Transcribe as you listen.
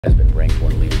Has been ranked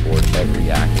one leaderboard every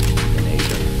act in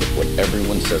Asia. What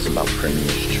everyone says about Primmie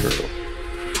is true.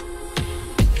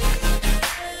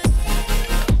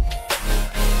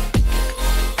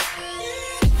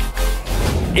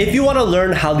 If you want to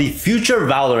learn how the future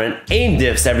Valorant aim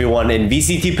diffs everyone in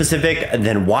VCT Pacific,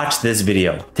 then watch this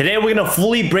video. Today we're going to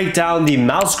fully break down the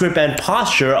mouse grip and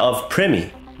posture of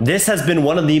Primmie. This has been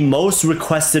one of the most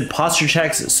requested posture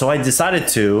checks, so I decided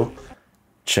to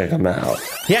check him out.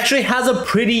 He actually has a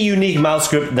pretty unique mouse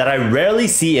grip that I rarely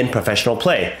see in professional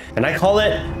play, and I call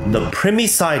it the Primmie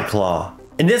side claw.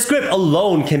 And this grip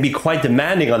alone can be quite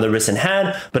demanding on the wrist and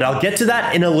hand, but I'll get to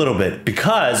that in a little bit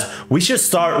because we should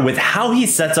start with how he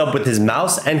sets up with his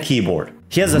mouse and keyboard.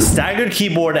 He has a staggered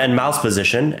keyboard and mouse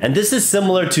position, and this is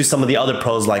similar to some of the other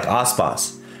pros like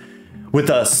Aspas. With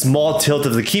a small tilt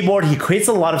of the keyboard, he creates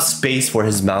a lot of space for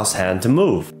his mouse hand to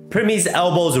move. Primmie's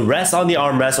elbows rest on the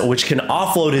armrest, which can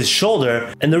offload his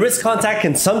shoulder, and the wrist contact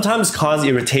can sometimes cause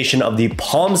irritation of the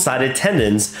palm-sided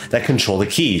tendons that control the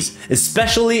keys,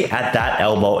 especially at that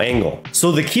elbow angle.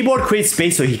 So the keyboard creates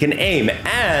space so he can aim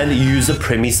and use the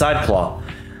Primmie side claw.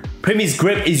 Primmie's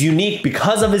grip is unique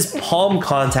because of his palm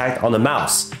contact on the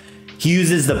mouse. He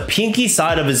uses the pinky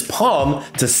side of his palm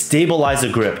to stabilize the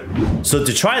grip. So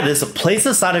to try this, place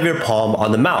the side of your palm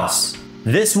on the mouse.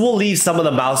 This will leave some of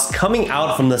the mouse coming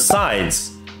out from the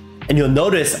sides. And you'll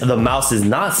notice the mouse is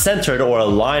not centered or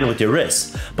aligned with your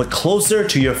wrist, but closer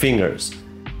to your fingers.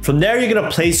 From there, you're gonna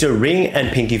place your ring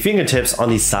and pinky fingertips on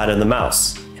the side of the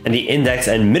mouse, and the index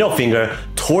and middle finger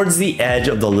towards the edge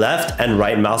of the left and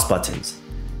right mouse buttons.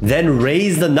 Then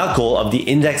raise the knuckle of the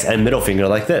index and middle finger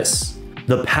like this.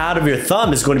 The pad of your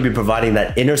thumb is going to be providing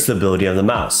that inner stability of the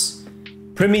mouse.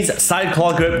 Primmie's side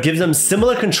claw grip gives him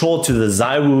similar control to the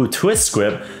Zaiwu twist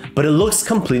grip, but it looks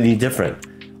completely different.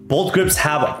 Both grips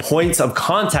have points of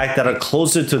contact that are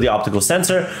closer to the optical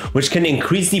sensor, which can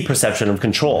increase the perception of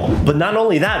control. But not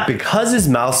only that, because his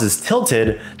mouse is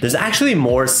tilted, there's actually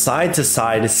more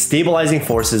side-to-side stabilizing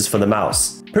forces for the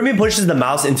mouse. Primmie pushes the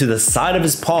mouse into the side of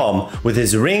his palm with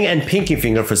his ring and pinky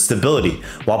finger for stability,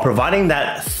 while providing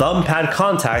that thumb pad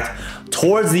contact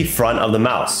towards the front of the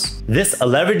mouse. This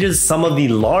leverages some of the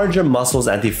larger muscles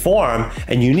at the forearm,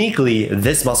 and uniquely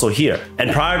this muscle here, and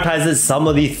prioritizes some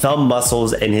of the thumb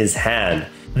muscles in his hand.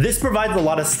 This provides a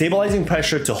lot of stabilizing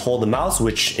pressure to hold the mouse,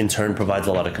 which in turn provides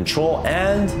a lot of control,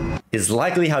 and is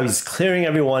likely how he's clearing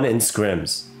everyone in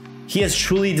scrims. He has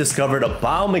truly discovered a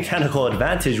biomechanical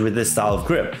advantage with this style of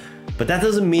grip, but that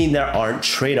doesn't mean there aren't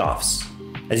trade-offs.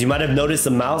 As you might have noticed,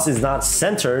 the mouse is not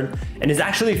centered and is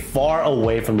actually far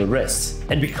away from the wrist.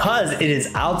 And because it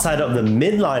is outside of the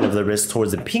midline of the wrist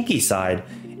towards the pinky side,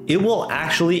 it will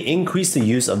actually increase the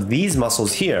use of these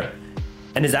muscles here,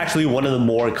 and is actually one of the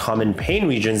more common pain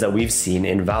regions that we've seen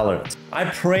in Valorant. I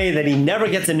pray that he never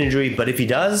gets an injury, but if he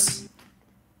does,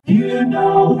 you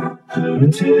know who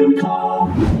to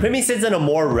call. Primmie sits in a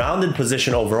more rounded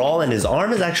position overall, and his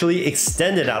arm is actually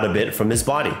extended out a bit from his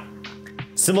body.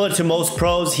 Similar to most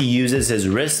pros, he uses his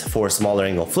wrist for smaller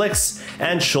angle flicks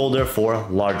and shoulder for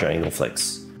larger angle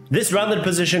flicks. This rounded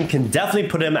position can definitely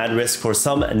put him at risk for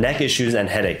some neck issues and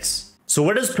headaches. So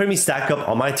where does Primmie stack up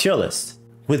on my tier list?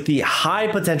 With the high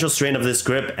potential strain of this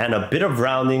grip and a bit of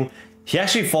rounding, he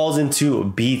actually falls into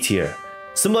B tier.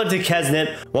 Similar to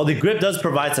Kesnet, while the grip does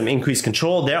provide some increased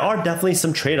control, there are definitely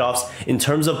some trade-offs in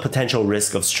terms of potential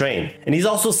risk of strain. And he's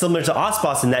also similar to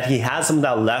Aspas in that he has some of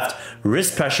that left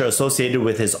wrist pressure associated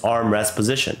with his arm rest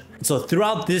position. So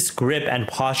throughout this grip and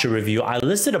posture review, I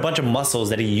listed a bunch of muscles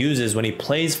that he uses when he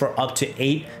plays for up to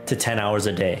 8 to 10 hours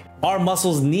a day. Our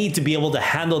muscles need to be able to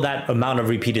handle that amount of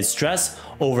repeated stress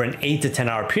over an 8 to 10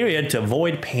 hour period to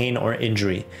avoid pain or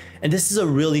injury. And this is a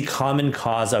really common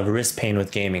cause of wrist pain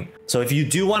with gaming. So if you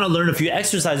do want to learn a few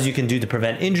exercises you can do to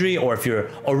prevent injury, or if you're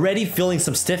already feeling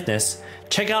some stiffness,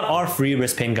 check out our free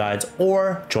wrist pain guides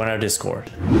or join our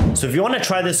Discord. So if you want to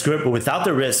try this grip without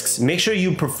the risks, make sure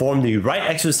you perform the right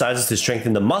exercises to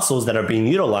strengthen the muscles that are being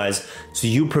utilized so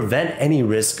you prevent any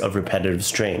risk of repetitive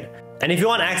strain. And if you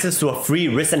want access to a free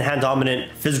wrist and hand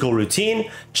dominant physical routine,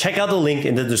 check out the link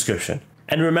in the description.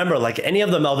 And remember, like any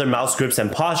of the other mouse grips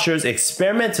and postures,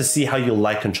 experiment to see how you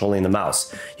like controlling the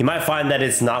mouse. You might find that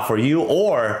it's not for you,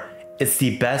 or it's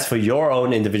the best for your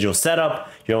own individual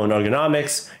setup, your own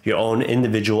ergonomics, your own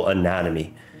individual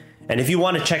anatomy. And if you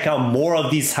want to check out more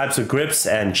of these types of grips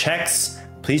and checks,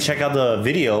 please check out the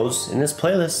videos in this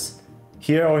playlist,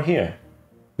 here or here,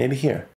 maybe here.